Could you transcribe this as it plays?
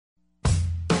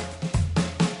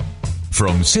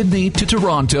From Sydney to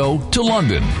Toronto to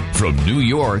London, from New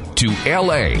York to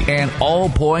LA, and all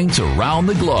points around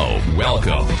the globe.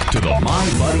 Welcome to the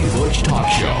My Buddy Butch Talk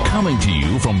Show, coming to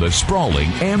you from the sprawling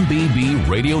MBB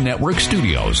Radio Network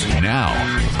studios. Now,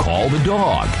 call the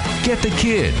dog, get the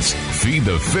kids, feed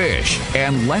the fish,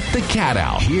 and let the cat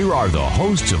out. Here are the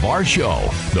hosts of our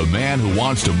show, the man who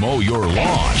wants to mow your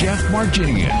lawn, Jeff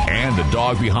Marginian, and the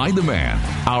dog behind the man,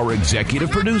 our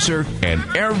executive producer, and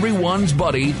everyone's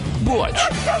buddy, Butch.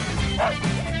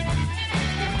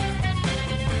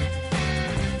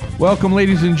 Welcome,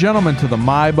 ladies and gentlemen, to the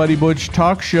My Buddy Butch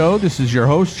Talk Show. This is your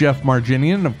host, Jeff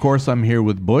Marginian. Of course, I'm here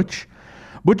with Butch.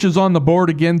 Butch is on the board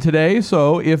again today,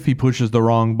 so if he pushes the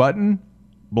wrong button,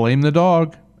 blame the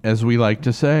dog, as we like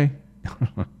to say.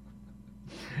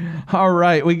 All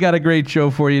right, we got a great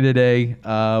show for you today.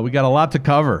 We got a lot to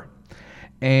cover.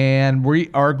 And we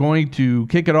are going to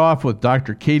kick it off with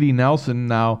Dr. Katie Nelson.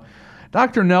 Now,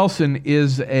 Dr. Nelson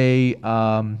is a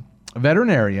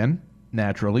veterinarian,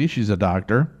 naturally. She's a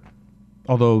doctor,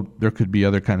 although there could be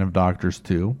other kind of doctors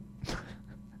too.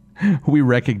 We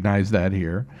recognize that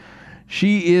here.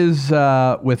 She is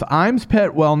with IAMS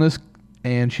Pet Wellness,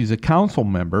 and she's a council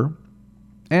member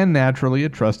and naturally a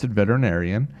trusted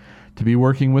veterinarian to be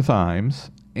working with IAMS.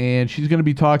 And she's going to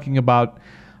be talking about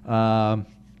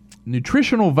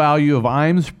nutritional value of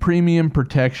IAMS premium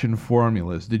protection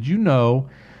formulas. Did you know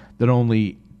that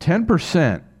only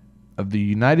 10% of the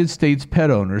United States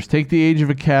pet owners take the age of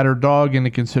a cat or dog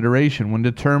into consideration when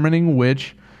determining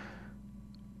which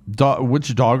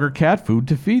dog or cat food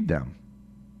to feed them?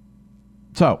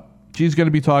 So she's going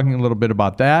to be talking a little bit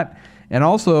about that. And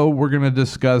also, we're going to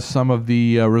discuss some of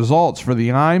the results for the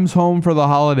IAMS Home for the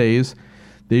Holidays.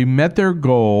 They met their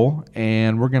goal,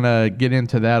 and we're going to get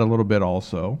into that a little bit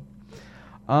also.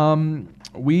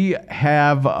 We're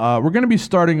going to be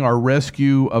starting our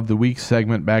Rescue of the Week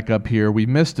segment back up here. We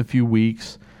missed a few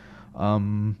weeks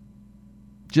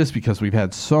just because we've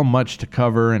had so much to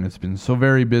cover, and it's been so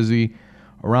very busy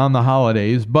around the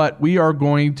holidays. But we are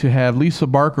going to have Lisa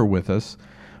Barker with us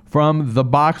from the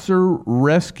Boxer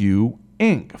Rescue,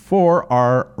 Inc. for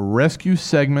our Rescue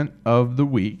segment of the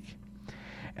week.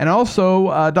 And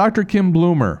also, Dr. Kim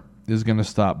Bloomer is going to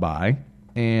stop by,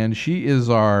 and she is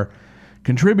our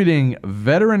contributing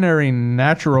veterinary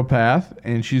naturopath,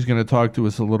 and she's going to talk to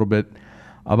us a little bit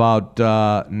about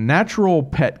natural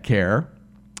pet care.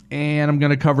 And I'm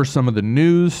going to cover some of the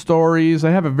news stories.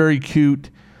 I have a very cute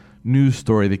news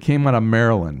story that came out of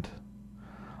Maryland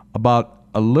about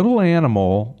a little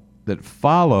animal that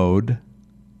followed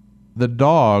the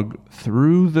dog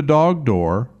through the dog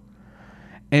door.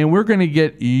 And we're going to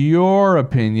get your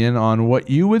opinion on what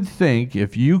you would think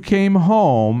if you came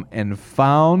home and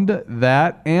found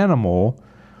that animal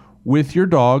with your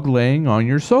dog laying on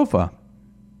your sofa.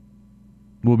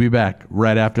 We'll be back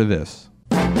right after this.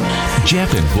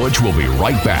 Jeff and Butch will be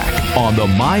right back on the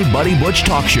My Buddy Butch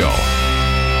Talk Show.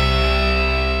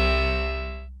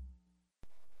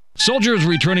 Soldiers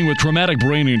returning with traumatic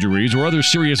brain injuries or other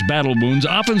serious battle wounds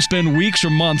often spend weeks or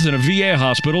months in a VA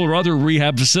hospital or other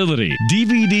rehab facility.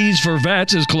 DVDs for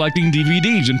Vets is collecting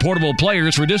DVDs and portable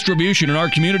players for distribution in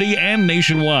our community and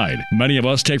nationwide. Many of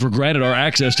us take for granted our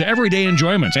access to everyday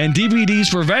enjoyments, and DVDs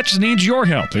for Vets needs your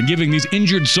help in giving these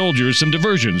injured soldiers some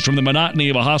diversions from the monotony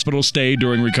of a hospital stay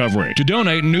during recovery. To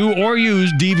donate new or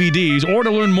used DVDs or to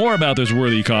learn more about this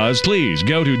worthy cause, please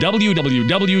go to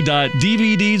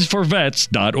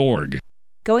www.dvdsforvets.org.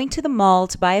 Going to the mall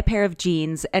to buy a pair of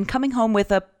jeans and coming home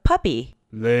with a puppy.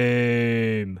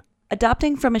 Lame.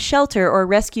 Adopting from a shelter or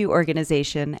rescue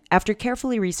organization after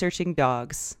carefully researching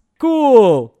dogs.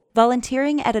 Cool.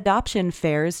 Volunteering at adoption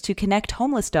fairs to connect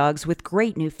homeless dogs with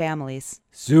great new families.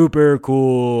 Super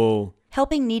cool.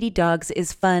 Helping needy dogs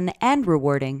is fun and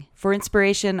rewarding. For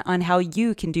inspiration on how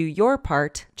you can do your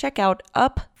part, check out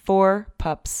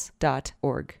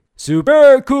upforpups.org.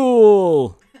 Super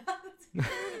cool.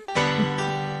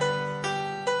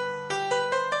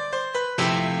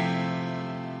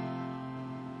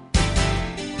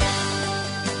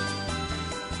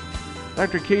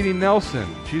 Dr. Katie Nelson,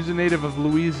 she's a native of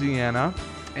Louisiana,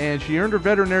 and she earned her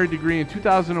veterinary degree in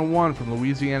 2001 from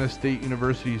Louisiana State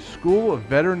University's School of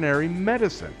Veterinary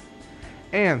Medicine.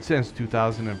 And since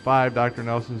 2005, Dr.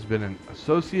 Nelson's been an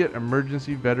associate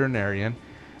emergency veterinarian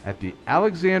at the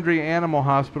Alexandria Animal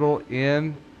Hospital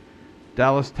in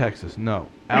Dallas, Texas. No,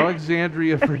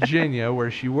 Alexandria, Virginia,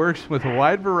 where she works with a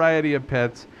wide variety of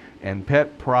pets and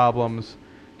pet problems.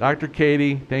 Dr.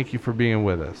 Katie, thank you for being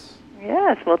with us.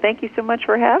 Yes, well, thank you so much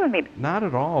for having me. Not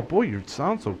at all. Boy, you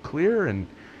sound so clear and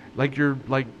like you're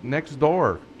like next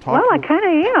door. Well, I kind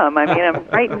of am. I mean, I'm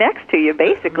right next to you,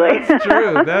 basically. That's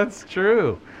true. That's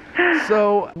true.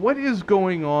 So, what is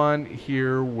going on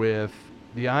here with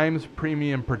the IAMS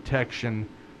Premium Protection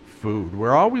food?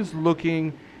 We're always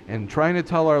looking and trying to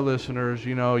tell our listeners,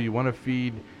 you know, you want to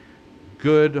feed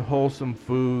good, wholesome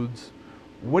foods.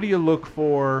 What do you look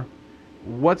for?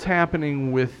 What's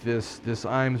happening with this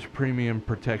IAMS Premium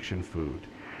Protection food?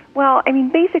 Well, I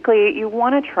mean, basically, you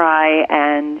want to try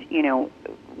and,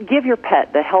 give your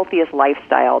pet the healthiest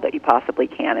lifestyle that you possibly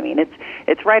can. I mean,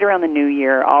 it's right around the new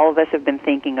year. All of us have been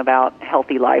thinking about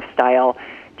healthy lifestyle,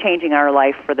 changing our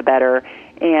life for the better.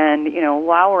 And,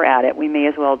 while we're at it, we may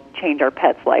as well change our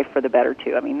pet's life for the better,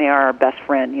 too. I mean, they are our best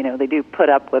friend. They do put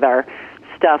up with our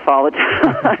stuff all the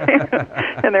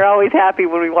time. And they're always happy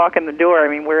when we walk in the door. I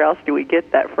mean, where else do we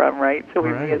get that from, right? So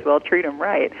we may as well treat them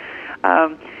right.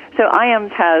 So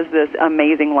IAMS has this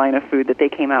amazing line of food that they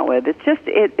came out with. It's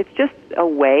just a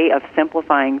way of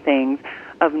simplifying things,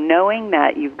 of knowing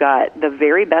that you've got the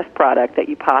very best product that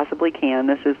you possibly can.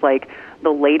 This is like the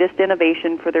latest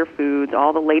innovation for their foods,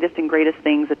 all the latest and greatest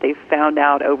things that they've found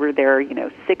out over their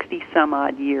 60 some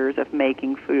odd years of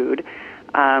making food.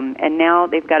 And now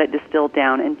they've got it distilled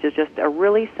down into just a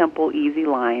really simple, easy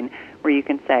line where you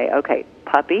can say, okay,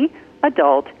 puppy,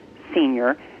 adult,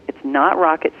 senior. It's not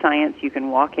rocket science. You can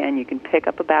walk in, you can pick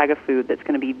up a bag of food that's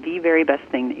going to be the very best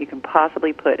thing that you can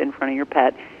possibly put in front of your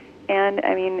pet. And,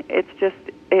 I mean, it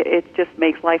just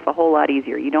makes life a whole lot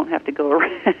easier. You don't have to go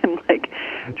around and,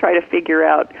 try to figure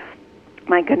out,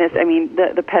 my goodness, I mean,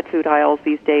 the pet food aisles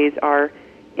these days are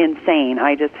insane.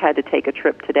 I just had to take a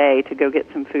trip today to go get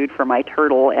some food for my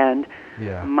turtle, and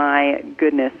my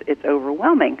goodness, it's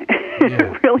overwhelming.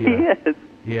 It really is.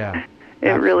 Yeah. It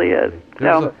really is.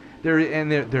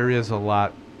 There is a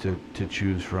lot to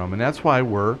choose from, and that's why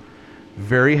we're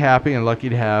very happy and lucky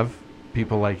to have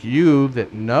people like you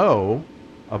that know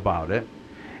about it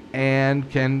and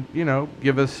can,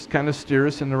 give us, kind of steer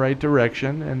us in the right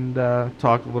direction and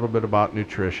talk a little bit about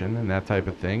nutrition and that type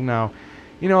of thing. Now,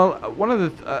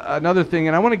 another thing,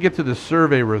 and I want to get to the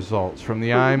survey results from the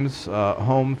IAMS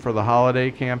Home for the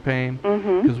Holiday campaign,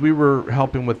 because we were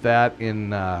helping with that in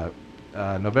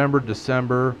November,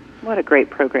 December. What a great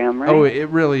program, right? Oh, it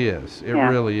really is. It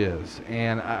really is.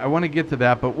 And I want to get to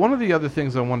that, but one of the other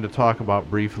things I wanted to talk about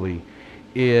briefly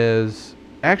is,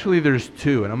 actually there's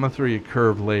two, and I'm going to throw you a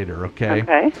curve later, okay?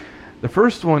 Okay. The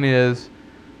first one is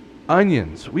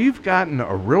onions. We've gotten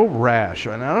a real rash,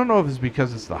 and I don't know if it's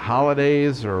because it's the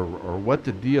holidays or what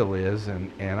the deal is,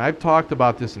 and I've talked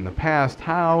about this in the past,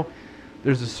 how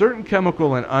there's a certain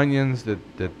chemical in onions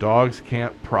that dogs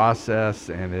can't process,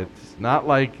 and it's not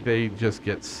like they just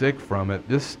get sick from it.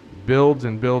 This builds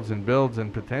and builds and builds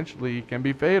and potentially can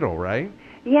be fatal, right?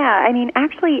 Yeah, I mean,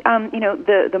 actually,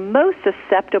 the most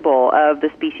susceptible of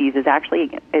the species is actually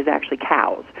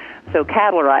cows. So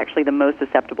cattle are actually the most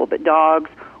susceptible, but dogs,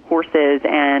 horses,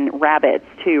 and rabbits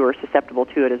too are susceptible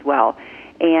to it as well.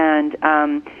 And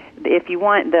if you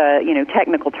want the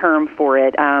technical term for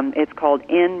it, it's called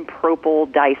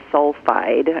N-propyl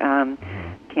disulfide.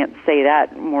 Can't say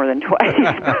that more than twice.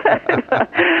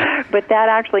 But that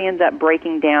actually ends up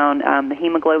breaking down the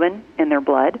hemoglobin in their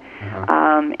blood,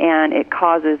 and it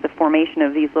causes the formation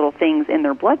of these little things in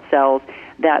their blood cells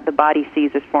that the body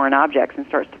sees as foreign objects and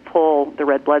starts to pull the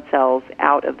red blood cells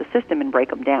out of the system and break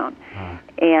them down.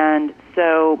 And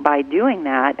so by doing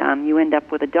that, you end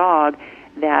up with a dog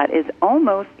that is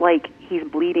almost like he's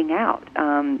bleeding out,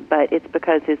 but it's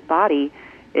because his body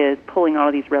is pulling all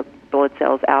of these red blood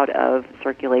cells out of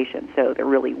circulation. So they're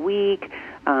really weak,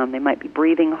 they might be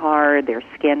breathing hard, their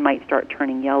skin might start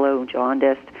turning yellow,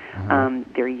 jaundiced,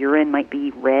 their urine might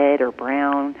be red or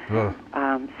brown.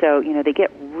 So, they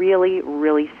get really,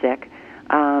 really sick,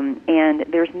 and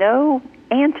there's no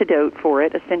antidote for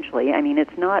it, essentially. I mean,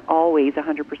 it's not always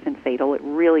 100% fatal. It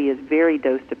really is very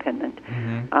dose dependent.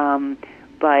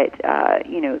 But,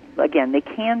 again, they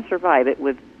can survive it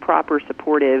with proper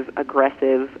supportive,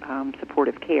 aggressive,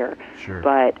 supportive care. Sure.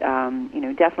 But,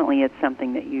 definitely it's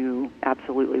something that you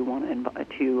absolutely want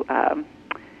to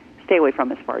stay away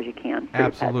from as far as you can.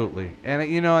 Absolutely. And,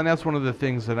 and that's one of the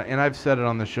things that, and I've said it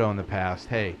on the show in the past,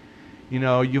 hey,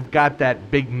 you've got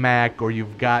that Big Mac or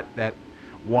you've got that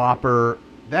Whopper,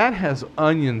 that has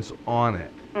onions on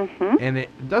it. And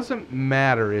it doesn't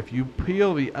matter if you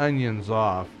peel the onions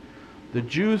off, the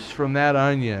juice from that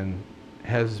onion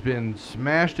has been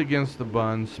smashed against the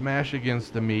bun, smashed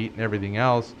against the meat and everything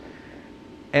else.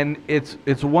 And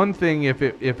it's one thing if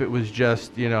it was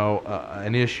just,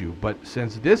 an issue. But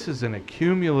since this is an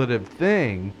accumulative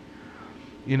thing,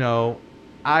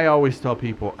 I always tell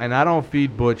people, and I don't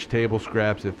feed Butch table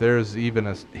scraps if there's even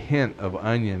a hint of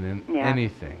onion in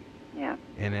anything.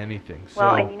 in anything.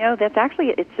 Well, So, and you know, that's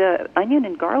actually, onion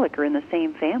and garlic are in the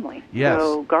same family. Yes.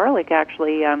 So garlic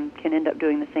actually can end up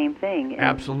doing the same thing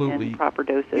absolutely. in proper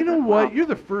doses. You know as what? well. You're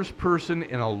the first person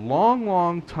in a long,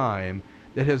 long time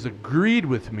that has agreed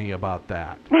with me about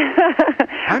that.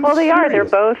 I'm well, they are. They're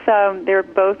serious.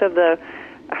 both of the.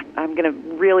 I'm going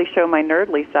to really show my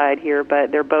nerdly side here,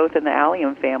 but they're both in the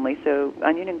allium family. So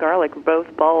onion and garlic are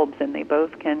both bulbs, and they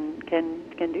both can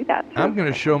do that. So I'm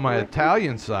going to show my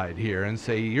Italian side here and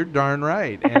say you're darn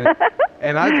right. And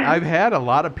and I've had a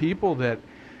lot of people that,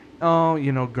 oh,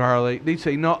 you know, garlic. They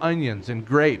say no, onions and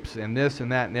grapes and this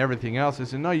and that and everything else. I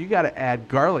said, no, you got to add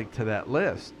garlic to that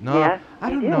list. No, Yeah, I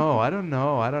don't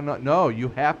know. No, you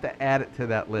have to add it to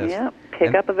that list. Yeah, pick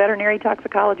And- up a veterinary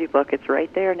toxicology book. It's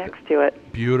right there next to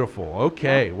it. Beautiful.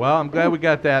 Okay. Well, I'm glad we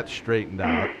got that straightened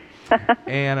out.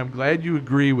 And I'm glad you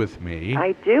agree with me.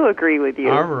 I do agree with you.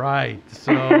 All right.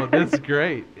 So that's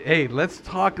great. Hey, let's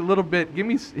talk a little bit.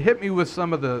 Hit me with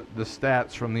some of the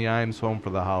stats from the Iams Home for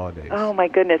the Holidays. Oh my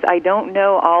goodness, I don't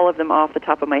know all of them off the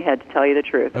top of my head, to tell you the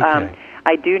truth. Okay.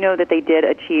 I do know that they did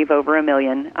achieve over 1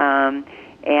 million, and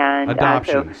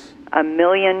Adoptions. so 1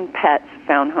 million pets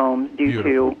found homes due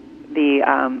Beautiful. to the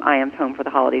Iams Home for the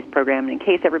Holidays program. And in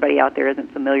case everybody out there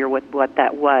isn't familiar with what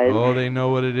that was, Oh, they know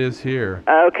what it is here.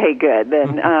 okay, good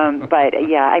then. But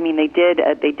yeah, I mean, they did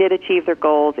achieve their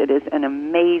goals. It is an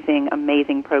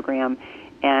amazing program,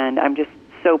 and I'm just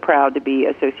so proud to be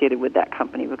associated with that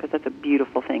company because that's a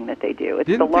beautiful thing that they do. It's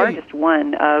Didn't the largest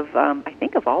one of I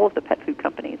think of all of the pet food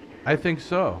companies. I think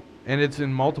so. And it's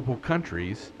in multiple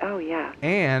countries. Oh yeah,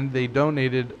 And they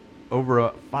donated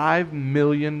over 5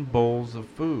 million bowls of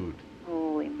food.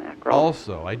 holy mackerel!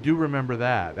 Also, I do remember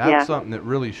that. That's Yeah. something that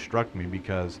really struck me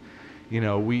because, you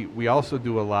know, we also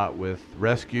do a lot with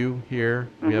rescue here.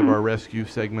 We have our rescue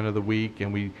segment of the week,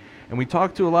 and we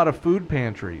talk to a lot of food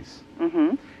pantries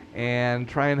and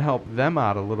try and help them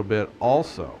out a little bit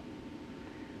also.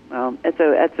 Well,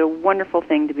 it's a wonderful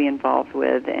thing to be involved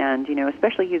with, and you know,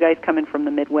 especially you guys coming from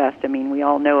the Midwest. I mean, we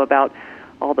all know about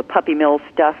all the puppy mill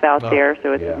stuff out Oh, there,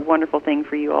 so it's yeah. a wonderful thing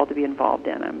for you all to be involved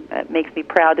in. It makes me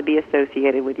proud to be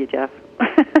associated with you, Jeff.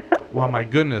 Well, my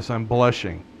goodness, I'm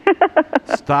blushing.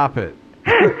 Stop it.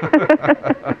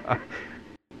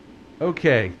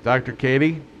 Okay, Dr.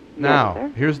 Katie. Now,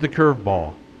 sir. here's the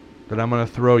curveball that I'm going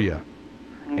to throw you.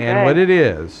 And Okay. what it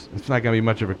is, it's not going to be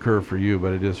much of a curve for you,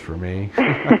 but it is for me.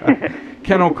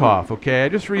 Kennel cough, okay? I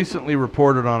just recently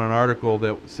reported on an article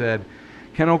that said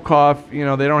kennel cough, you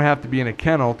know, they don't have to be in a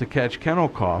kennel to catch kennel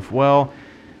cough. Well,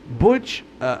 Butch,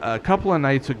 a couple of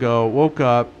nights ago, woke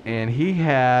up and he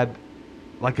had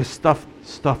like a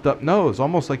stuffed up nose,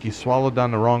 almost like he swallowed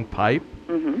down the wrong pipe.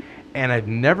 And I'd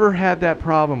never had that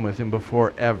problem with him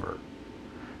before, ever.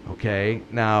 Okay?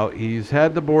 Now, he's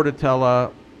had the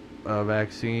Bordetella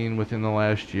vaccine within the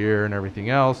last year and everything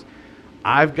else.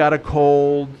 I've got a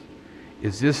cold.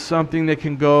 Is this something that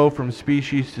can go from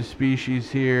species to species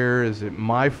here? Is it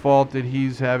my fault that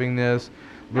he's having this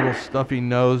little stuffy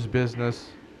nose business?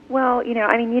 Well, you know,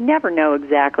 I mean, you never know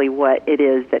exactly what it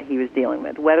is that he was dealing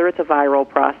with, whether it's a viral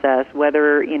process,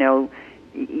 whether, you know,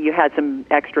 you had some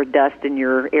extra dust in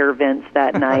your air vents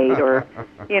that night or,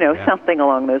 you know, Yeah. something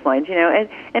along those lines, you know.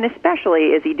 And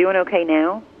especially, is he doing okay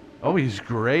now? Oh, he's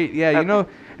great. Yeah, you know,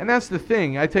 and that's the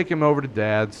thing. I take him over to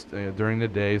Dad's during the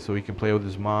day so he can play with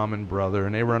his mom and brother,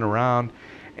 and they run around.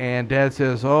 And Dad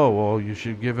says, "Oh, well, you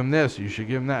should give him this. You should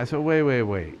give him that." I said,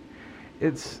 "Wait.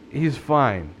 He's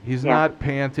fine. He's Yeah. not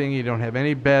panting. He don't have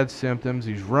any bad symptoms.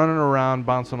 He's running around,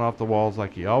 bouncing off the walls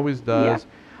like he always does.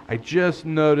 I just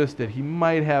noticed that he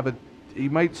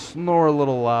might snore a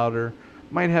little louder,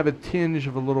 might have a tinge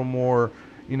of a little more,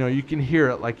 you know, you can hear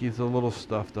it like he's a little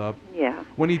stuffed up. Yeah.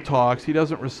 When he talks, he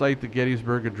doesn't recite the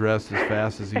Gettysburg Address as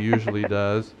fast as he usually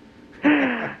does.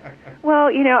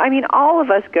 Well, you know, I mean, all of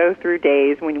us go through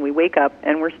days when we wake up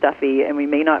and we're stuffy and we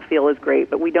may not feel as great,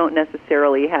 but we don't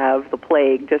necessarily have the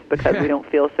plague just because we don't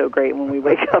feel so great when we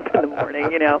wake up in the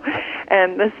morning, you know.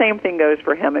 And the same thing goes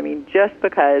for him. I mean, just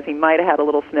because he might have had a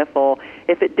little sniffle,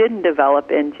 if it didn't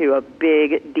develop into a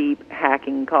big, deep,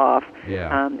 hacking cough,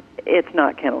 it's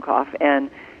not kennel cough. And,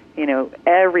 you know,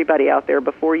 everybody out there,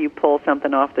 before you pull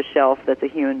something off the shelf that's a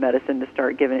human medicine to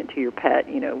start giving it to your pet,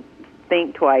 you know,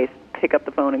 think twice, pick up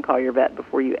the phone and call your vet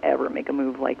before you ever make a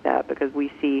move like that, because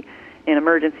we see in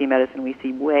emergency medicine, we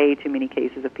see way too many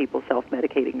cases of people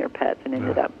self-medicating their pets and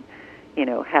ended up, you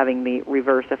know, having the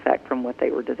reverse effect from what they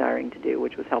were desiring to do,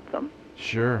 which was help them.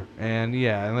 Sure. And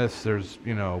yeah, unless there's,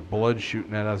 you know, blood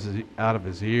shooting out of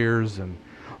his ears and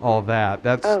all that.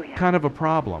 That's yeah. kind of a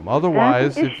problem.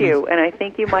 Otherwise, that's an issue, and I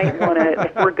think you might want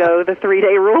to forego the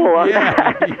 3-day rule on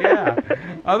that. Yeah.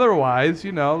 Otherwise,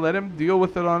 let him deal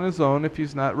with it on his own if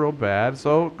he's not real bad.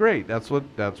 So great, that's what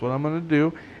I'm going to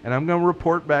do, and I'm going to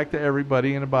report back to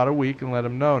everybody in about a week and let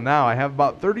them know. Now I have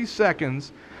about 30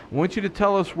 seconds. I want you to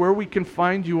tell us where we can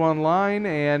find you online,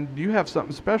 and you have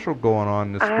something special going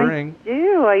on this spring.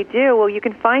 I do. Well, you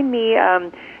can find me.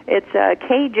 It's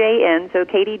KJN, so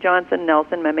Katie Johnson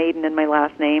Nelson, my maiden and my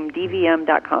last name,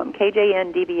 DVM.com.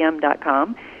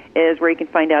 KJNDVM.com is where you can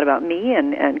find out about me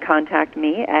and contact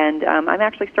me. And I'm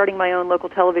actually starting my own local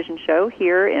television show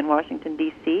here in Washington,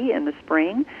 D.C. in the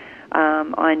spring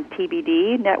on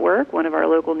TBD Network, one of our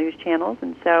local news channels.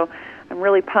 And so I'm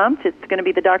really pumped. It's going to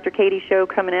be the Dr. Katie Show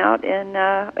coming out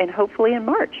in hopefully in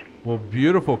March. Well,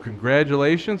 beautiful.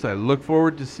 Congratulations. I look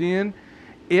forward to seeing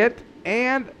it,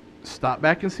 and stop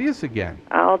back and see us again.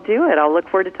 I'll do it. I'll look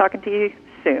forward to talking to you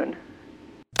soon.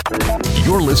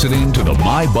 You're listening to the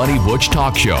My Buddy Butch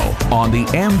Talk Show on the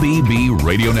MBB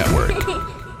Radio Network.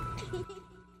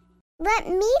 Let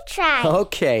me try.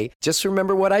 Okay, just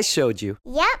remember what I showed you.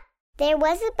 Yep. There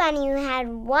was a bunny who had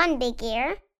one big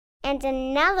ear and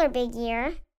another big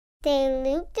ear. They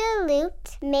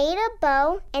looped-a-looped, made a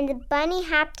bow, and the bunny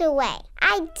hopped away.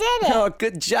 I did it! Oh,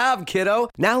 good job, kiddo.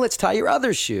 Now let's tie your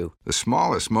other shoe. The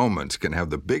smallest moments can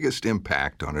have the biggest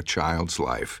impact on a child's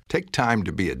life. Take time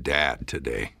to be a dad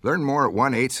today. Learn more at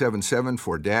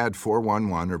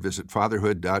 1-877-4DAD-411 or visit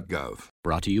fatherhood.gov.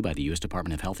 Brought to you by the U.S.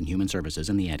 Department of Health and Human Services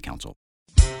and the Ad Council.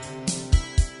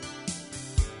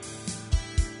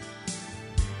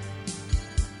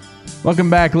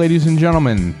 Welcome back, ladies and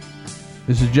gentlemen.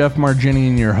 This is Jeff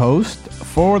Marginian, your host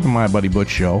for the My Buddy Butch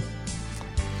Show.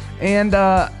 And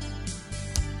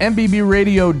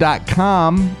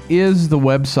MBBradio.com is the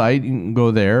website. You can go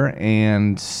there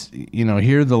and,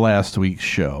 hear the last week's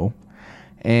show.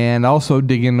 And also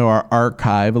dig into our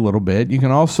archive a little bit. You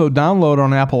can also download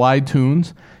on Apple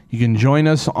iTunes. You can join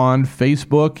us on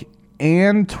Facebook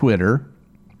and Twitter.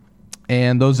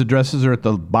 And those addresses are at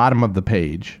the bottom of the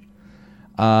page.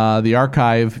 The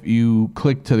archive, you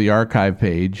click to the archive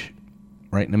page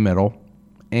right in the middle,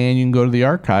 and you can go to the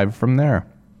archive from there.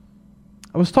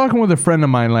 I was talking with a friend of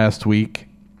mine last week,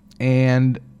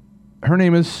 and her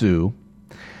name is Sue.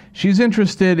 She's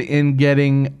interested in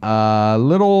getting a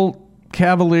little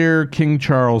Cavalier King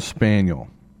Charles Spaniel,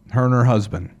 her and her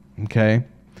husband, okay?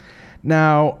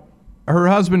 Now, her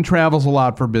husband travels a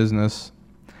lot for business,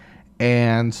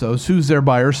 and so Sue's there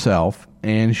by herself,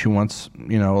 and she wants, a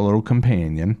little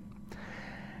companion.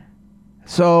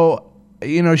 So,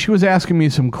 she was asking me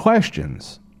some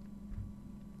questions.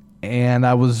 And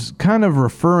I was kind of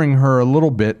referring her a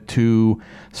little bit to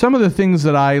some of the things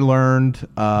that I learned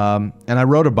and I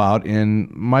wrote about in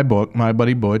my book, My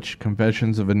Buddy Butch,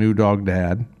 Confessions of a New Dog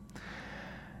Dad.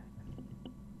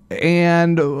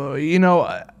 And,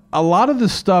 a lot of the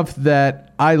stuff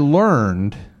that I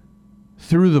learned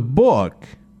through the book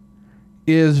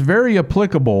is very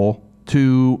applicable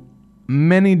to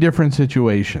many different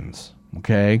situations,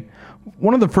 okay?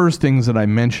 One of the first things that I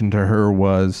mentioned to her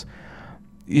was,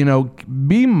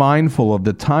 be mindful of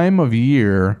the time of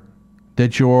year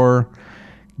that you're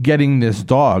getting this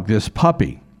dog, this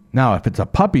puppy. Now, if it's a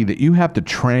puppy that you have to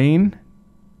train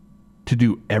to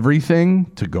do everything,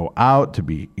 to go out, to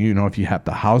be, if you have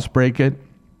to housebreak it,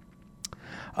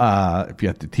 if you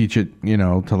have to teach it,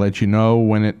 to let you know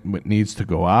when it needs to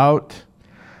go out,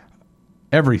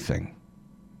 everything.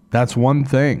 That's one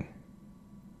thing.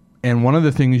 And one of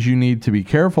the things you need to be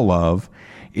careful of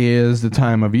is the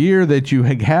time of year that you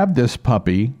have this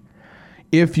puppy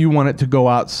if you want it to go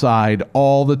outside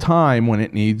all the time when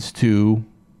it needs to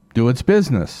do its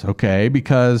business, okay?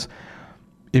 Because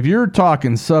if you're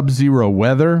talking sub-zero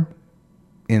weather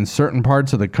in certain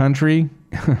parts of the country,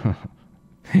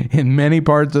 in many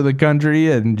parts of the country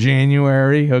in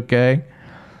January, okay,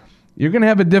 you're going to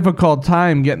have a difficult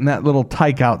time getting that little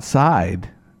tyke outside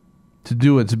to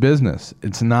do its business.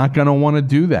 It's not going to want to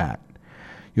do that.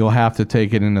 You'll have to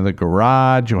take it into the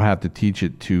garage. You'll have to teach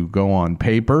it to go on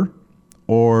paper.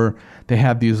 Or they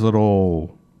have these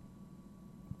little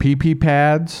pee-pee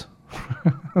pads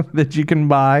that you can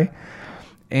buy.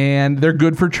 And they're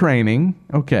good for training,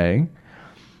 okay.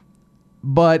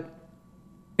 But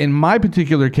in my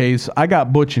particular case, I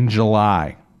got Butch in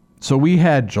July. So we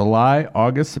had July,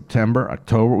 August, September,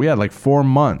 October. We had like 4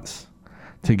 months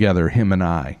together, him and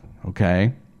I,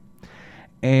 okay?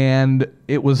 And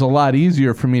it was a lot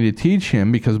easier for me to teach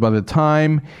him because by the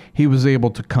time he was able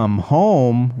to come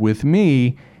home with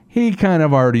me, he kind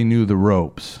of already knew the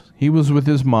ropes. He was with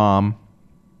his mom.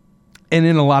 And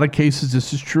in a lot of cases,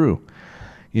 this is true.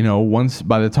 once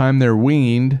by the time they're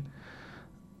weaned,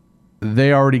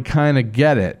 they already kind of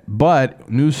get it. But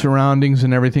new surroundings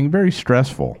and everything, very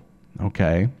stressful.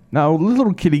 Okay. Now,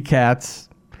 little kitty cats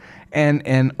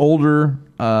and older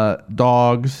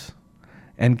dogs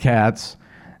and cats,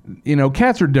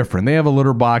 cats are different. They have a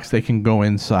litter box. They can go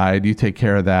inside. You take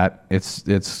care of that.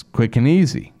 It's quick and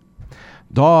easy.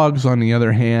 Dogs, on the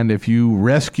other hand, if you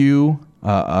rescue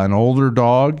an older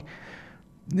dog,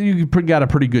 you got a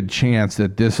pretty good chance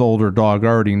that this older dog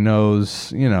already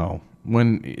knows,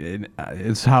 when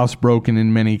it's housebroken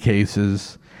in many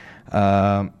cases.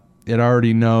 It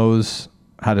already knows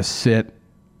how to sit,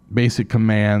 basic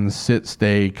commands, sit,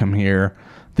 stay, come here,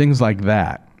 things like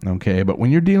that. Okay, but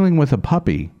when you're dealing with a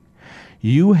puppy,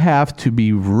 you have to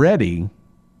be ready,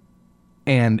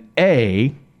 and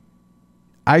I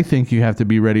think you have to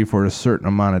be ready for a certain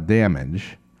amount of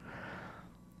damage.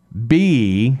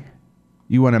 B,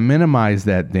 you want to minimize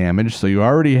that damage, so you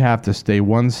already have to stay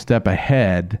one step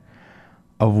ahead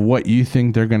of what you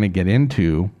think they're going to get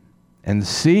into. And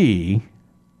C,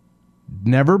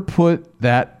 never put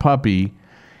that puppy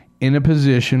in a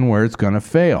position where it's going to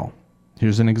fail.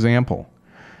 Here's an example.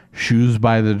 Shoes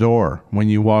by the door. When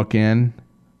you walk in,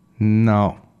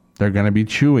 no, they're going to be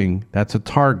chewing. That's a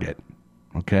target.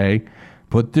 Okay?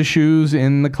 Put the shoes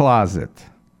in the closet.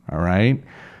 All right?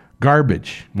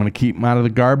 Garbage. Want to keep them out of the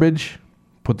garbage?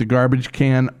 Put the garbage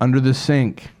can under the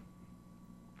sink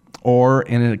or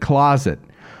in a closet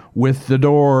with the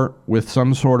door with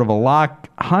some sort of a lock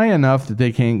high enough that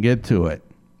they can't get to it.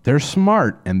 They're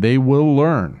smart and they will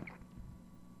learn.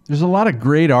 There's a lot of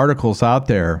great articles out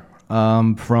there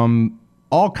from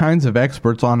all kinds of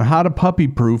experts on how to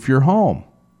puppy-proof your home.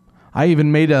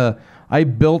 I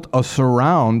built a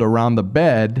surround around the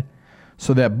bed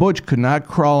so that Butch could not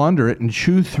crawl under it and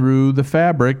chew through the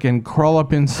fabric and crawl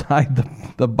up inside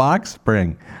the box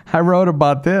spring. I wrote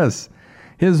about this.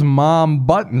 His mom,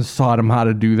 Buttons, taught him how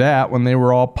to do that when they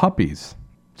were all puppies.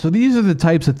 So these are the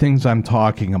types of things I'm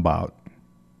talking about.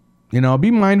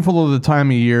 Be mindful of the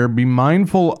time of year. Be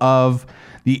mindful of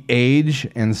the age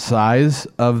and size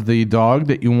of the dog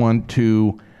that you want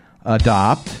to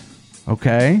adopt,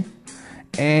 okay?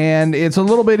 And it's a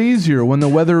little bit easier when the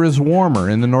weather is warmer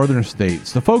in the northern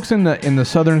states. The folks in the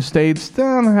southern states, they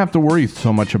don't have to worry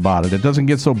so much about it. It doesn't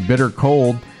get so bitter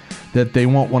cold that they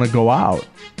won't want to go out.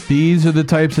 These are the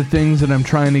types of things that I'm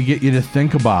trying to get you to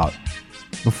think about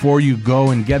before you go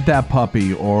and get that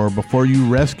puppy or before you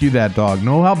rescue that dog.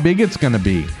 Know how big it's going to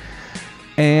be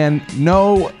and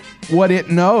know what it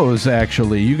knows,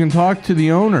 actually. You can talk to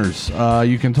the owners.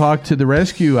 You can talk to the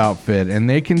rescue outfit, and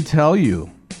they can tell you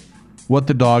what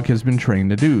the dog has been trained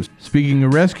to do. Speaking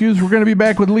of rescues, we're going to be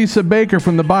back with Lisa Baker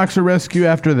from the Boxer Rescue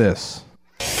after this.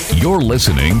 You're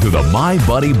listening to the My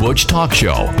Buddy Butch Talk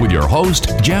Show with your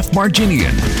host, Jeff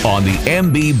Marginian, on the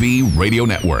MBB Radio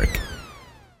Network.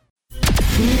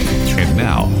 And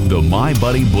now, the My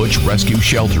Buddy Butch Rescue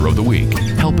Shelter of the Week,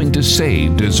 helping to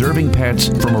save deserving pets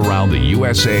from around the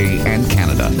USA and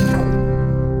Canada.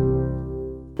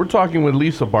 We're talking with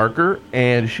Lisa Barker,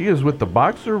 and she is with the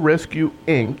Boxer Rescue,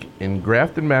 Inc. in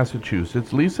Grafton,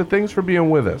 Massachusetts. Lisa, thanks for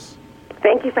being with us.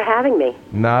 Thank you for having me.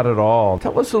 Not at all.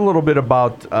 Tell us a little bit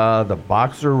about the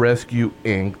Boxer Rescue,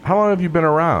 Inc. How long have you been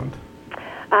around?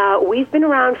 We've been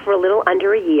around for a little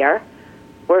under a year.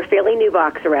 We're a fairly new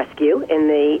Boxer Rescue in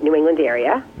the New England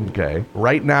area. Okay.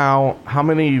 Right now, how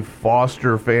many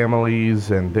foster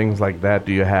families and things like that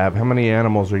do you have? How many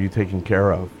animals are you taking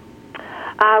care of?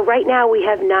 Right now, we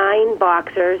have 9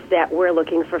 boxers that we're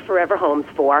looking for forever homes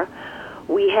for.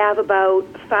 We have about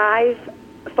 5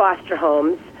 foster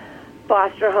homes.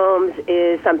 Foster homes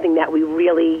is something that we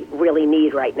really, really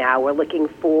need right now. We're looking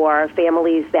for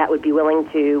families that would be willing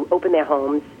to open their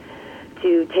homes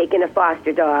to take in a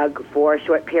foster dog for a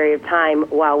short period of time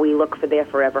while we look for their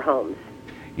forever homes.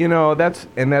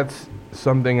 That's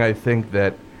something I think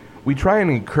that we try and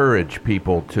encourage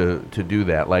people to do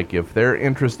that. Like if they're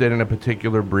interested in a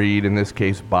particular breed, in this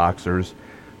case boxers,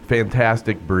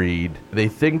 fantastic breed, they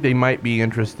think they might be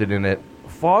interested in it.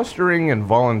 Fostering and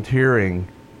volunteering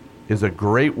is a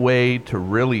great way to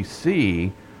really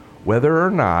see whether or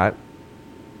not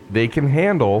they can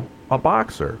handle a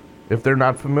boxer if they're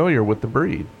not familiar with the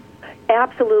breed.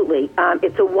 Absolutely.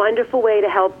 It's a wonderful way to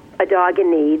help a dog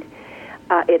in need.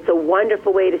 It's a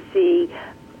wonderful way to see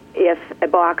if a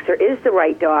boxer is the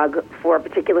right dog for a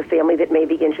particular family that may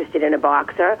be interested in a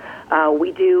boxer.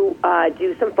 We do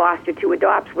some foster to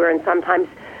adopts, wherein sometimes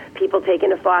people take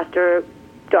in a foster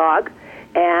dog,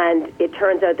 and it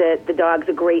turns out that the dog's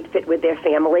a great fit with their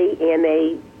family, and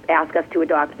they ask us to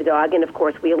adopt the dog, and of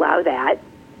course we allow that.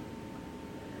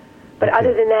 But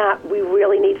other than that, we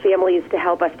really need families to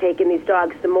help us take in these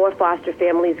dogs. The more foster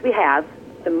families we have,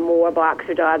 the more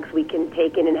boxer dogs we can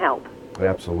take in and help.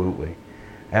 Absolutely.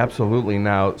 Absolutely.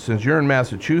 Now, since you're in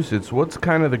Massachusetts, what's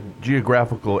kind of the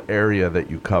geographical area that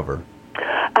you cover?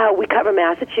 We cover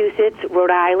Massachusetts,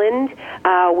 Rhode Island.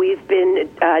 We've been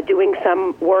doing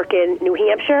some work in New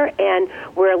Hampshire, and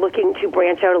we're looking to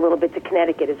branch out a little bit to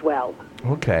Connecticut as well.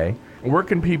 Okay. Where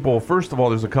can people, first of all,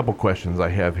 there's a couple questions I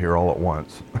have here all at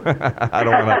once. I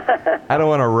don't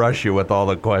want to rush you with all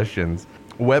the questions.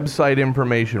 Website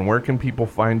information, where can people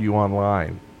find you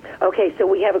online? Okay, so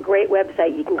we have a great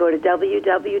website. You can go to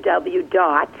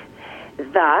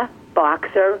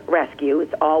www.theboxerrescue,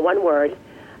 it's all one word,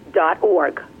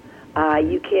 .org.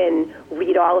 You can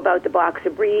read all about the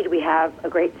boxer breed. We have a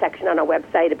great section on our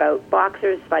website about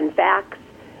boxers, fun facts.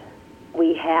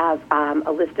 We have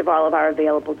a list of all of our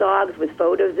available dogs with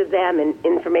photos of them and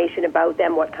information about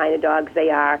them, what kind of dogs they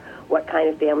are, what kind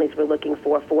of families we're looking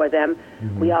for them.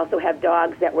 Mm-hmm. We also have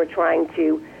dogs that we're trying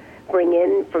to bring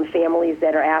in from families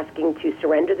that are asking to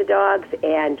surrender the dogs,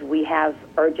 and we have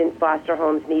urgent foster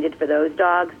homes needed for those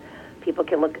dogs. People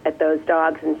can look at those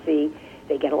dogs and see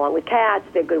they get along with cats,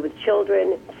 they're good with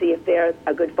children, see if they're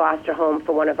a good foster home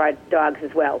for one of our dogs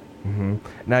as well. Mm-hmm.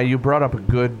 Now, you brought up a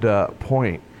good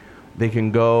point. They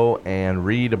can go and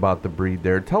read about the breed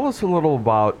there. Tell us a little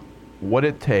about what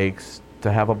it takes to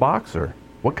have a boxer.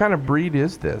 What kind of breed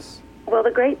is this? Well,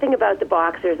 the great thing about the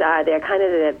boxers are they're kind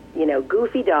of the,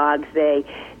 goofy dogs. They're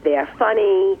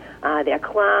funny, they're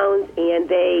clowns, and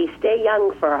they stay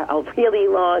young for a really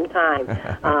long time.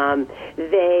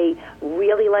 They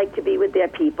really like to be with their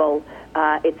people.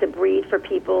 It's a breed for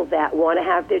people that want to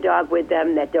have their dog with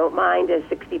them, that don't mind a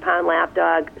 60-pound lap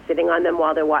dog sitting on them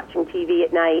while they're watching TV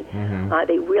at night. Mm-hmm.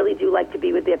 They really do like to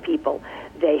be with their people.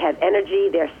 They have energy,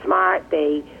 they're smart,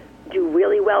 they do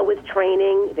really well with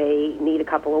training, they need a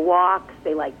couple of walks,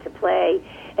 they like to play.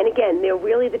 And again, they're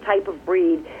really the type of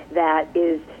breed that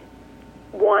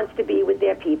wants to be with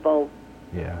their people.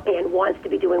 Yeah. And wants to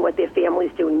be doing what their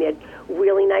family's doing. They're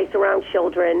really nice around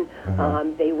children.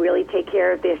 Mm-hmm. They really take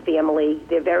care of their family.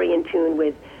 They're very in tune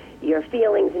with your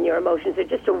feelings and your emotions. They're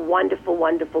just a wonderful,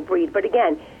 wonderful breed. But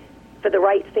again, for the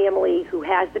right family who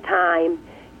has the time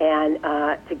and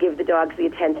to give the dogs the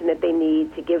attention that they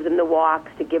need, to give them the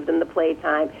walks, to give them the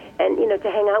playtime, and to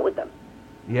hang out with them.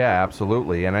 Yeah,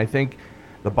 absolutely. And I think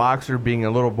the boxer being a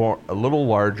little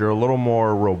larger, a little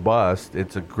more robust,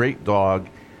 it's a great dog.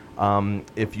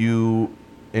 If you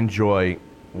enjoy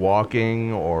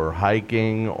walking or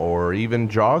hiking or even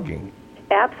jogging.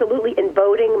 Absolutely. And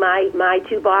boating, my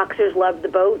two boxers love the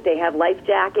boat. They have life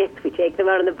jackets. We take them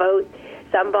out on the boat.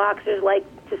 Some boxers like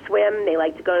to swim. They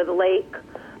like to go to the lake,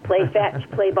 play fetch,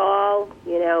 play ball,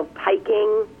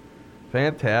 hiking.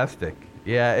 Fantastic.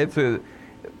 Yeah,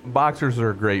 boxers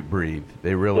are a great breed.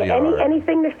 They really are.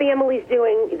 Anything the family's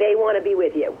doing, they want to be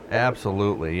with you.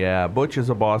 Absolutely, yeah. Butch is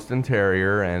a Boston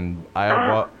Terrier, and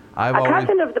I've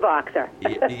cousin of the boxer.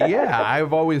 Yeah,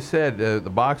 I've always said the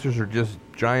boxers are just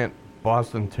giant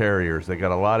Boston Terriers. They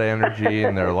got a lot of energy,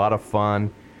 and they're a lot of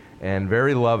fun, and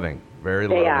very loving. Very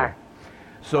loving. They are.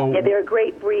 So yeah, they're a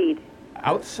great breed.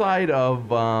 Outside of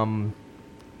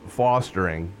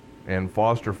fostering and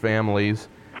foster families,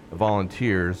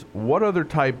 volunteers, what other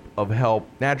type of help?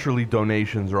 Naturally,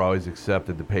 donations are always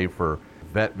accepted to pay for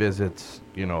vet visits,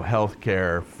 health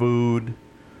care, food,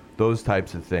 those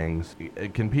types of things.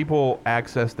 Can people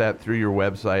access that through your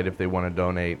website if they want to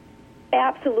donate?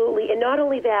 Absolutely. And not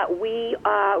only that, we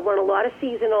run a lot of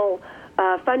seasonal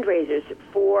fundraisers.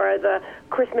 For the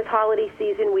Christmas holiday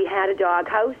season, we had a dog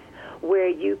house where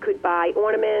you could buy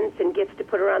ornaments and gifts to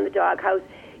put around the dog house.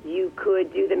 You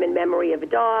could do them in memory of a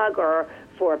dog or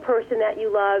for a person that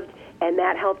you loved, and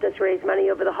that helped us raise money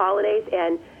over the holidays.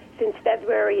 And since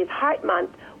February is Heart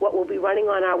Month, what we'll be running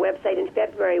on our website in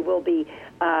February will be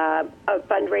a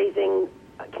fundraising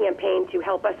campaign to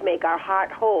help us make our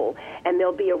heart whole. And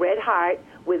there'll be a red heart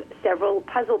with several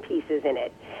puzzle pieces in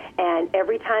it. And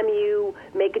every time you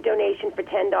make a donation for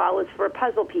 $10 for a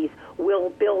puzzle piece, we'll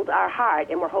build our heart.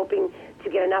 And we're hoping to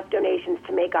get enough donations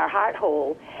to make our heart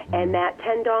whole. And that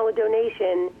 $10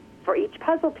 donation for each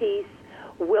puzzle piece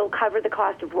will cover the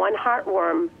cost of one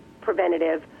heartworm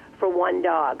preventative for one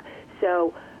dog.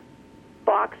 So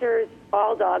boxers,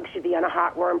 all dogs should be on a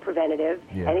heartworm preventative.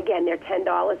 Yeah. And again, they're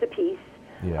 $10 a piece.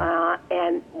 Yeah.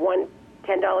 And one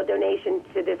 $10 donation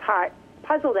to this heart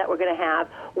puzzle that we're going to have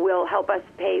will help us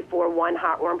pay for one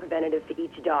heartworm preventative for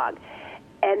each dog.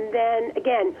 And then,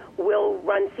 again, we'll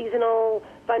run seasonal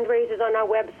fundraisers on our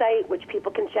website, which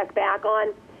people can check back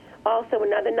on. Also,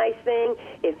 another nice thing,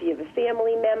 if you have a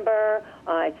family member,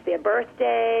 it's their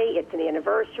birthday, it's an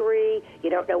anniversary, you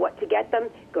don't know what to get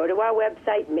them, go to our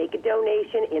website, make a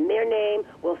donation in their name.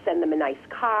 We'll send them a nice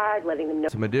card letting them know.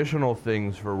 Some additional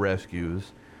things for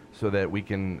rescues so that we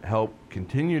can help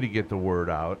continue to get the word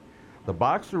out. The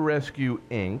Boxer Rescue,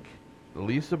 Inc.,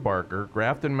 Lisa Barker,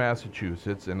 Grafton,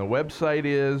 Massachusetts, and the website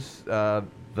is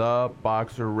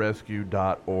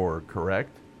theboxerrescue.org,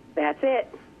 correct? That's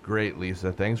it. Great,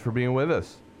 Lisa. Thanks for being with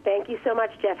us. Thank you so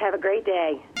much, Jeff. Have a great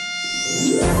day.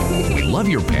 Love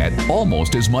your pet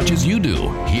almost as much as you do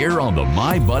here on the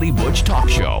My Buddy Butch Talk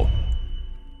Show.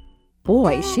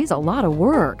 Boy, she's a lot of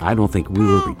work. I don't think we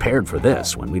were prepared for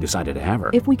this when we decided to have her.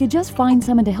 If we could just find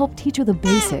someone to help teach her the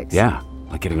basics. Yeah,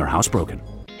 like getting our house broken.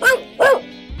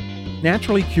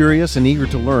 Naturally curious and eager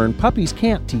to learn, puppies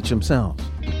can't teach themselves.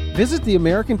 Visit the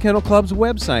American Kennel Club's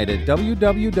website at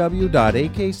www.akc.org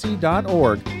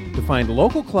to find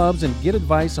local clubs and get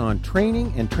advice on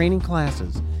training and training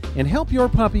classes, and help your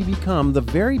puppy become the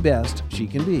very best she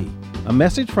can be. A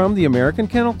message from the American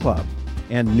Kennel Club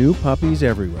and new puppies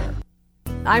everywhere.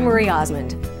 I'm Marie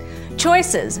Osmond.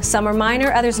 Choices, some are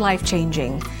minor, others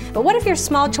life-changing. But what if your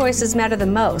small choices matter the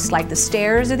most, like the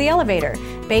stairs or the elevator,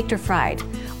 baked or fried?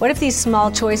 What if these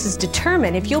small choices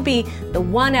determine if you'll be the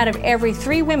 1 out of every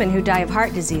 3 women who die of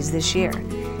heart disease this year?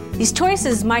 These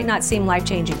choices might not seem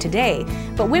life-changing today,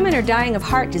 but women are dying of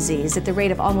heart disease at the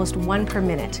rate of almost 1 per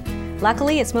minute.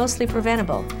 Luckily, it's mostly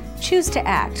preventable. Choose to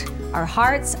act. Our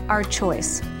hearts, our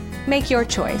choice. Make your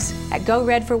choice at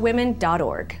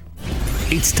goredforwomen.org.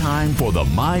 It's time for the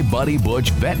My Buddy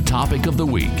Butch Vet Topic of the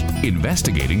Week,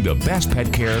 investigating the best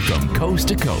pet care from coast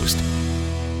to coast.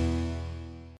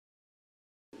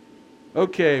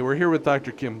 Okay, we're here with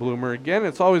Dr. Kim Bloomer. Again,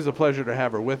 it's always a pleasure to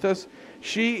have her with us.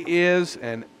 She is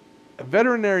a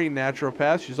veterinary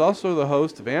naturopath. She's also the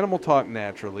host of Animal Talk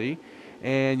Naturally,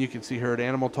 and you can see her at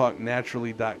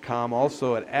animaltalknaturally.com,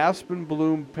 also at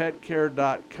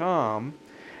aspenbloompetcare.com.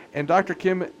 And Dr.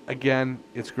 Kim, again,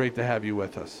 it's great to have you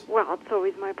with us. Well, it's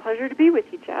always my pleasure to be with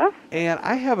you, Jeff. And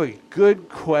I have a good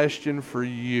question for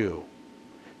you.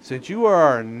 Since you are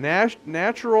our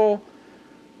natural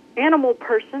animal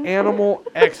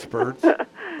expert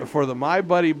for the My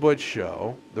Buddy Butch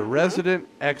Show, the resident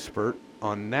expert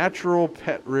on natural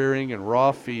pet rearing and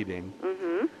raw feeding,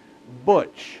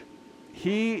 Butch,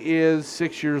 he is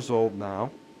 6 years old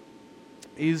now.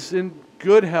 He's in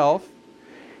good health.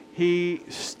 He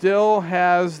still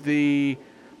has the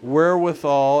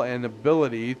wherewithal and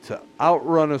ability to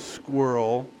outrun a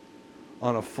squirrel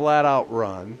on a flat-out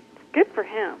run. Good for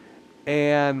him.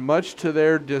 And much to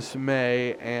their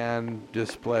dismay and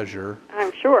displeasure,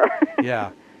 I'm sure. yeah,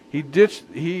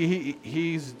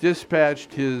 he's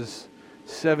dispatched his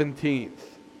 17th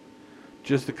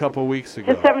just a couple weeks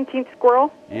ago. His 17th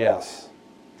squirrel? Yes.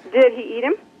 Did he eat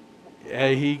him?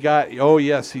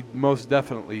 Yes, he most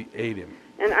definitely ate him.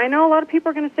 And I know a lot of people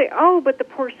are going to say, oh, but the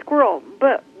poor squirrel.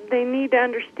 But they need to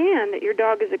understand that your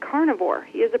dog is a carnivore.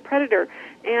 He is a predator.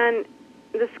 And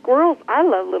the squirrels, I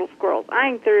love little squirrels.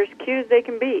 I think they're as cute as they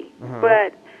can be.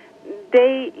 But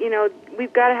they,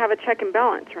 we've got to have a check and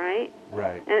balance, right?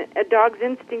 Right. And a dog's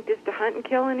instinct is to hunt and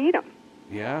kill and eat them.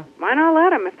 Yeah. Why not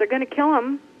let them? If they're going to kill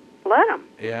them, let them.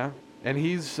 Yeah. And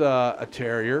he's a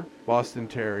terrier, Boston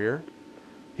Terrier.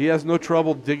 He has no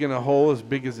trouble digging a hole as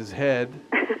big as his head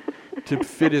to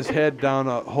fit his head down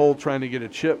a hole trying to get a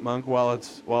chipmunk while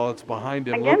it's behind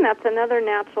him. Again, that's another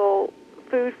natural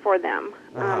food for them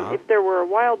if there were a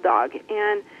wild dog.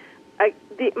 And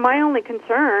my only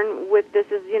concern with this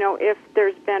is, if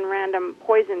there's been random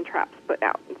poison traps put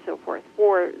out and so forth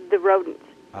for the rodents.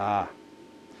 Ah,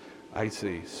 I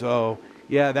see. So,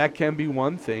 yeah, that can be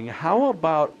one thing. How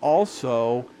about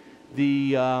also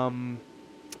the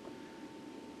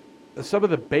some of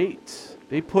the baits?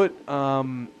 They put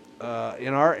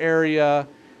in our area,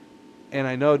 and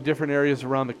I know different areas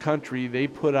around the country, they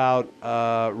put out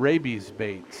rabies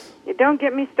baits. You don't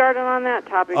get me started on that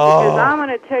topic, because I'm going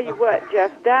to tell you what,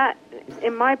 Jeff, that,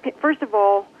 first of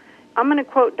all, I'm going to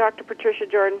quote Dr. Patricia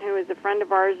Jordan, who is a friend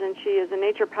of ours, and she is a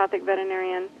naturopathic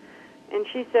veterinarian, and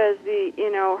she says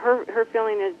her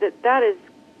feeling is that is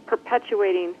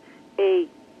perpetuating a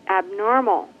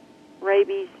abnormal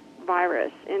rabies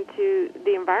virus into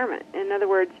the environment. In other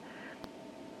words,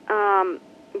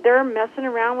 they're messing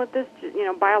around with this,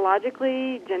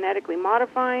 biologically, genetically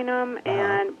modifying them,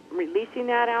 and releasing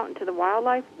that out into the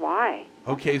wildlife. Why?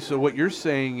 Okay, so what you're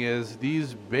saying is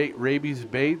these rabies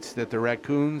baits that the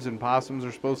raccoons and possums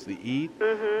are supposed to eat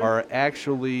are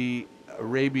actually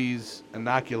rabies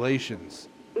inoculations.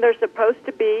 They're supposed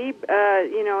to be,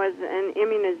 as an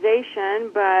immunization,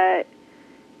 but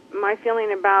my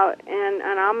feeling about, and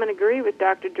I'm going to agree with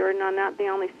Dr. Jordan on that, the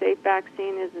only safe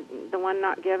vaccine is the one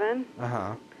not given.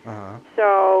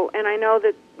 So, and I know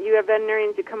that you have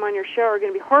veterinarians who come on your show are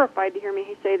going to be horrified to hear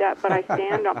me say that, but I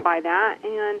stand up by that.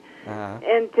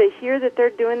 And to hear that they're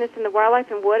doing this in the wildlife,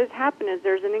 and what has happened is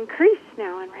there's an increase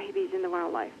now in rabies in the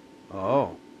wildlife.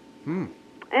 Oh.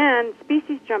 And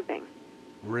species jumping.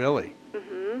 Really?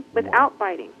 Without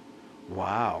biting.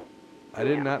 Wow. I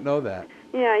did not know that.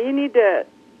 Yeah, you need to...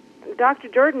 Dr.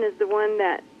 Jordan is the one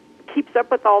that keeps up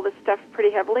with all this stuff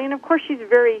pretty heavily, and of course she's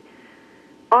very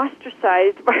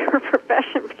ostracized by her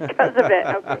profession because of it.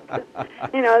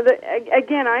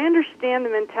 Again, I understand the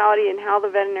mentality and how the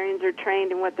veterinarians are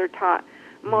trained and what they're taught.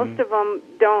 Most of them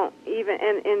don't even,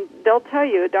 and they'll tell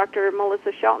you, Dr.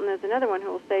 Melissa Shelton is another one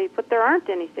who will say, but there aren't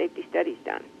any safety studies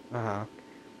done.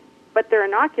 But they're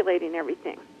inoculating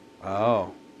everything.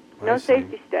 Oh. No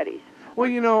safety studies. Well,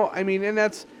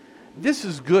 and this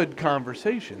is good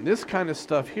conversation. This kind of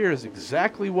stuff here is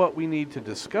exactly what we need to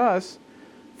discuss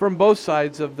from both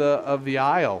sides of the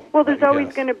aisle. Well, there's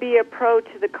always going to be a pro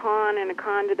to the con and a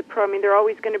con to the pro. I mean, they're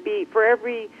always going to be, for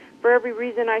every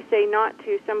reason I say not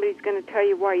to, somebody's going to tell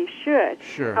you why you should.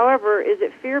 Sure. However, is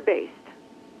it fear-based?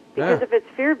 Because if it's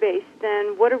fear-based,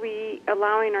 then what are we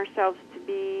allowing ourselves to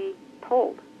be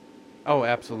told? Oh,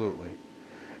 absolutely.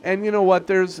 And you know what?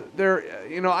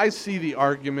 I see the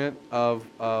argument of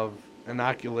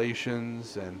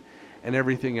inoculations and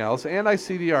everything else, and I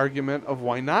see the argument of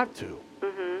why not to,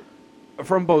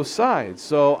 from both sides.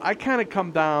 So I kind of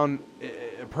come down,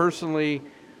 personally,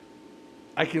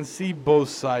 I can see both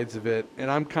sides of it, and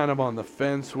I'm kind of on the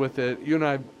fence with it. You and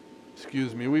I,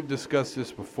 we've discussed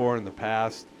this before in the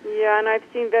past. Yeah, and I've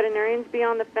seen veterinarians be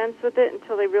on the fence with it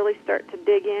until they really start to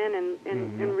dig in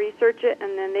and research it,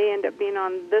 and then they end up being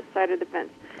on this side of the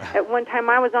fence. At one time,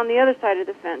 I was on the other side of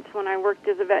the fence when I worked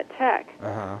as a vet tech,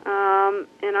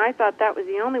 and I thought that was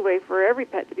the only way for every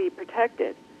pet to be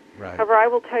protected. Right. However, I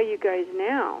will tell you guys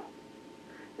now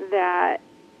that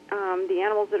the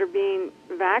animals that are being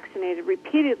vaccinated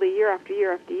repeatedly year after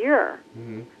year after year,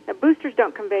 that boosters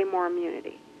don't convey more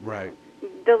immunity. Right.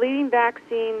 The leading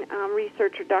vaccine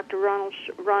researcher, Dr.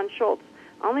 Ron Schultz,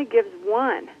 only gives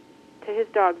one to his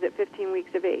dogs at 15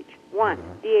 weeks of age. One,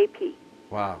 DAP.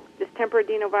 Wow. Distemper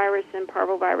adenovirus and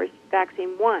parvovirus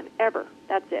vaccine, one, ever.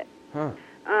 That's it.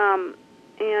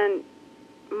 And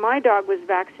my dog was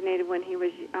vaccinated when he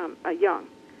was young,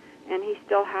 and he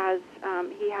still has,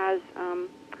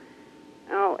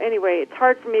 anyway, it's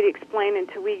hard for me to explain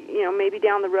until we, maybe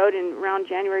down the road in around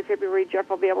January, February, Jeff,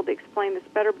 I'll be able to explain this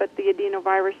better, but the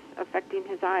adenovirus affecting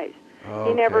his eyes.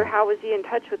 How was he in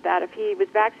touch with that? If he was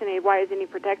vaccinated, why isn't he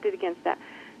protected against that?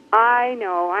 I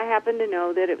happen to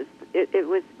know that it was,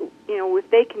 if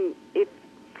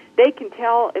they can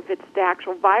tell if it's the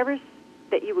actual virus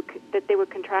that they would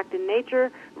contract in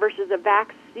nature versus a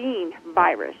vaccine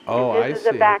virus. And this is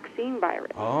a vaccine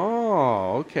virus.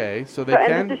 Oh, okay. So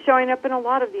and this is showing up in a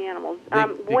lot of the animals.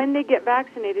 When they get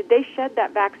vaccinated, they shed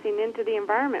that vaccine into the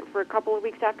environment for a couple of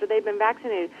weeks after they've been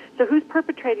vaccinated. So who's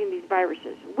perpetrating these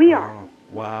viruses? We are.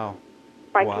 Wow.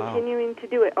 By continuing to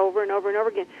do it over and over and over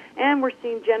again. And we're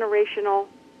seeing generational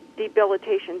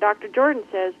debilitation. Dr. Jordan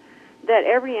says that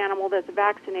every animal that's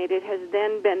vaccinated has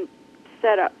then been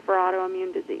set up for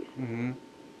autoimmune disease.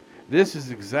 This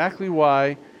is exactly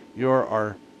why you're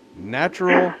our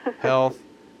natural health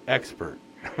expert.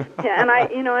 Yeah, and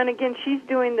and again, she's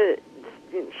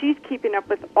keeping up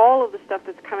with all of the stuff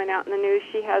that's coming out in the news.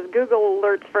 She has Google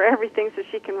alerts for everything, so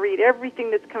she can read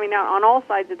everything that's coming out on all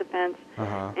sides of the fence.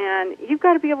 And you've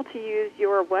got to be able to use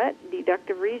your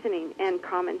deductive reasoning and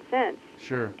common sense.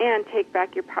 Sure. And take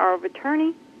back your power of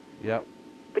attorney. Yep.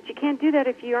 But you can't do that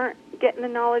if you aren't getting the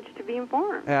knowledge to be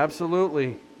informed.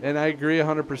 Absolutely. And I agree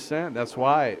 100%. That's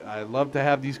why I love to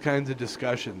have these kinds of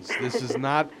discussions. This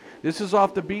is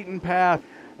off the beaten path.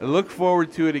 I look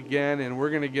forward to it again, and we're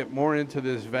going to get more into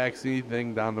this vaccine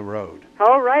thing down the road.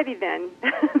 All righty then.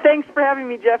 Thanks for having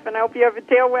me, Jeff, and I hope you have a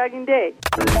tail-wagging day.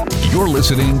 You're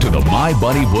listening to the My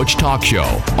Buddy Butch Talk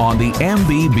Show on the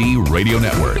MBB Radio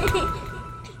Network.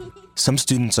 Some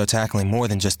students are tackling more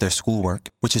than just their schoolwork,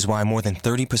 which is why more than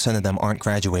 30% of them aren't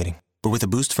graduating. But with a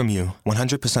boost from you,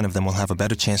 100% of them will have a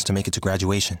better chance to make it to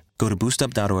graduation. Go to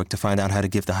boostup.org to find out how to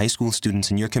give the high school students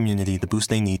in your community the boost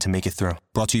they need to make it through.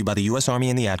 Brought to you by the U.S. Army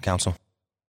and the Ad Council.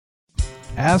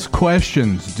 Ask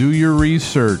questions. Do your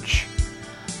research.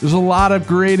 There's a lot of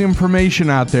great information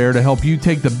out there to help you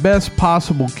take the best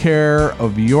possible care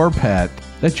of your pet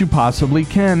that you possibly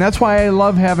can. That's why I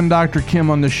love having Dr. Kim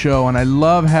on the show, and I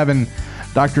love having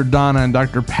Dr. Donna and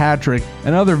Dr. Patrick,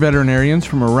 and other veterinarians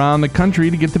from around the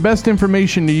country to get the best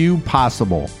information to you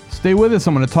possible. Stay with us.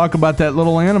 I'm going to talk about that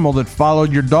little animal that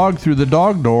followed your dog through the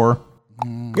dog door.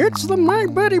 It's the My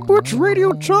Buddy Butch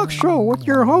radio talk show with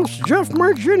your hosts Jeff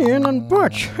Marginian and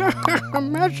Butch.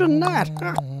 Imagine that.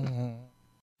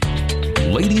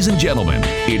 Ladies and gentlemen,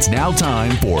 it's now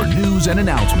time for news and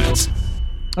announcements.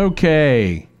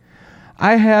 Okay,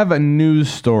 I have a news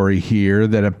story here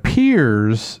that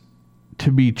appears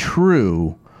to be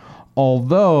true,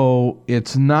 although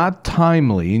it's not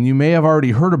timely, and you may have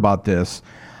already heard about this.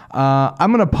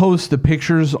 I'm going to post the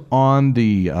pictures on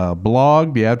the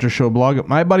blog, the after show blog at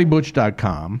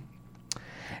mybuddybutch.com.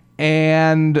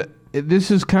 And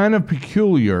this is kind of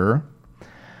peculiar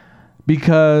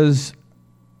because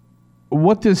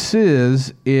what this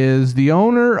is the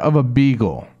owner of a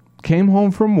beagle came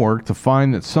home from work to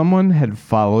find that someone had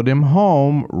followed him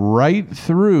home right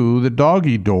through the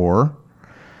doggy door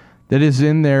that is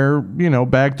in their,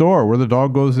 back door where the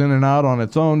dog goes in and out on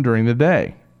its own during the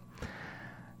day.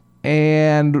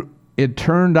 And it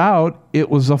turned out it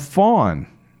was a fawn,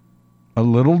 a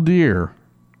little deer.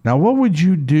 Now, what would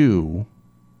you do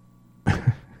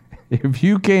if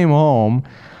you came home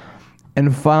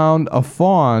and found a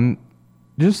fawn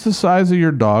just the size of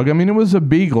your dog? I mean, it was a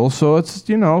beagle, so it's,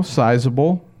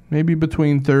 sizable, maybe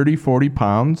between 30, 40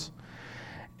 pounds,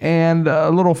 and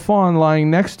a little fawn lying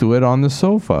next to it on the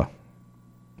sofa.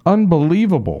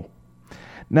 Unbelievable.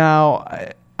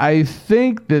 Now, I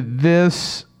think that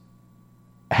this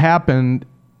happened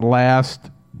last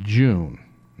June,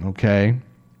 okay?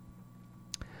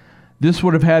 This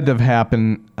would have had to have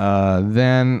happened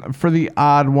then for the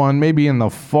odd one, maybe in the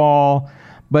fall.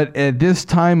 But at this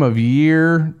time of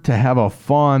year, to have a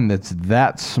fawn that's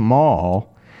that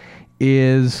small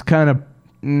is kind of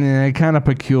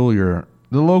peculiar.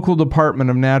 The local Department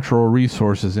of Natural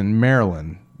Resources in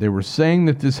Maryland, they were saying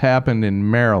that this happened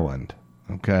in Maryland,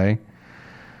 okay?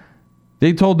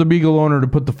 They told the beagle owner to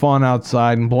put the fawn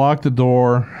outside and block the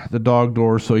dog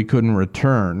door, so he couldn't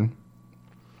return.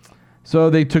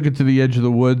 So they took it to the edge of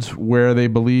the woods where they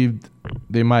believed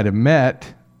they might have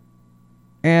met,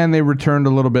 and they returned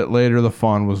a little bit later. The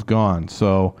fawn was gone.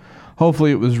 So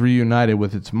hopefully it was reunited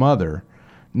with its mother.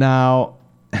 Now,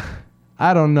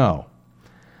 I don't know.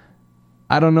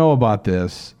 I don't know about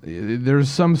this. There's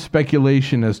some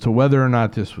speculation as to whether or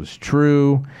not this was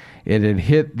true. It had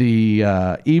hit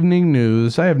the evening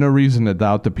news. I have no reason to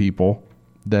doubt the people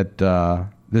that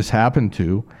this happened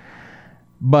to.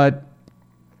 But,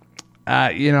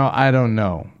 I don't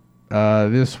know.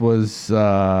 This was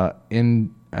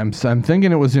I'm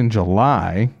thinking it was in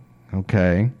July,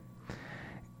 okay?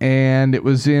 And it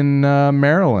was in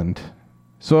Maryland.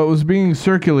 So it was being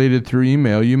circulated through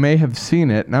email. You may have seen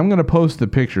it. And I'm going to post the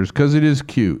pictures because it is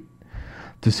cute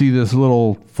to see this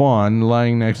little fawn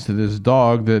lying next to this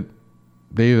dog that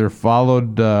they either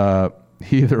followed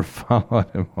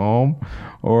him home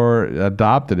or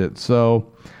adopted it.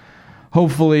 So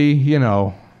hopefully, you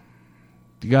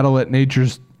got to let nature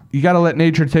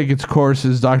take its course,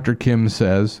 as Dr. Kim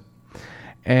says.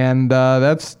 And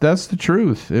that's the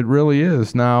truth. It really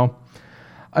is. Now,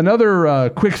 another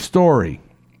quick story.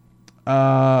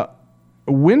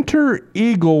 Winter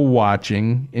eagle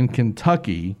watching in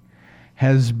Kentucky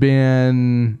has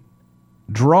been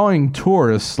drawing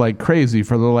tourists like crazy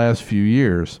for the last few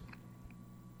years.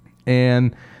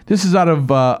 And this is out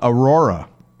of Aurora,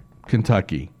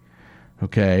 Kentucky.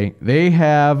 Okay. They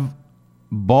have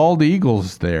bald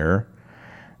eagles there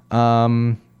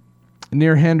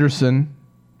near Henderson.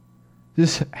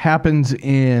 This happens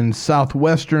in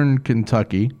southwestern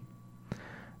Kentucky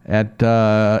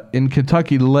in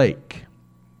Kentucky Lake,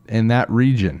 in that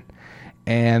region.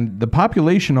 And the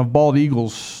population of bald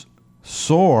eagles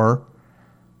soar,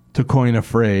 to coin a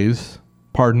phrase,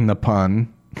 pardon the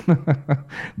pun,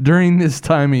 during this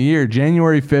time of year,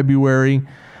 January, February,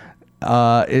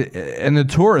 and the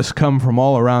tourists come from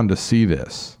all around to see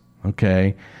this,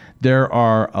 okay? There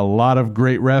are a lot of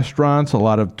great restaurants, a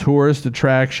lot of tourist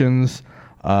attractions,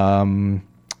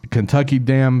 Kentucky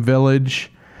Dam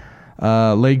Village,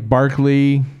 Lake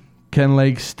Barkley, Ken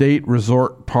Lake State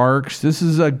Resort Parks. This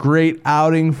is a great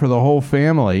outing for the whole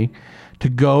family to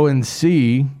go and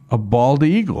see a bald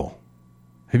eagle.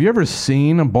 Have you ever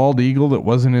seen a bald eagle that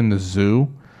wasn't in the zoo,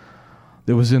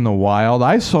 that was in the wild?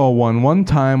 I saw one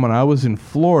time when I was in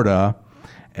Florida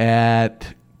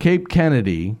at Cape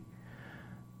Kennedy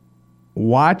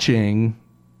watching.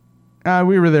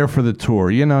 We were there for the tour.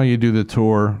 You do the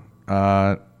tour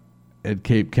at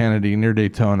Cape Kennedy near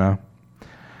Daytona.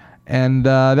 And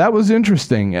that was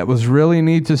interesting. It was really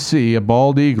neat to see a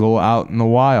bald eagle out in the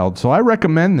wild. So I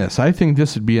recommend this. I think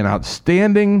this would be an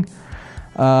outstanding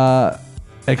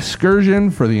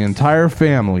excursion for the entire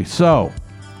family. So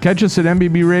catch us at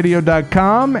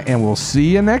mbbradio.com, and we'll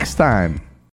see you next time.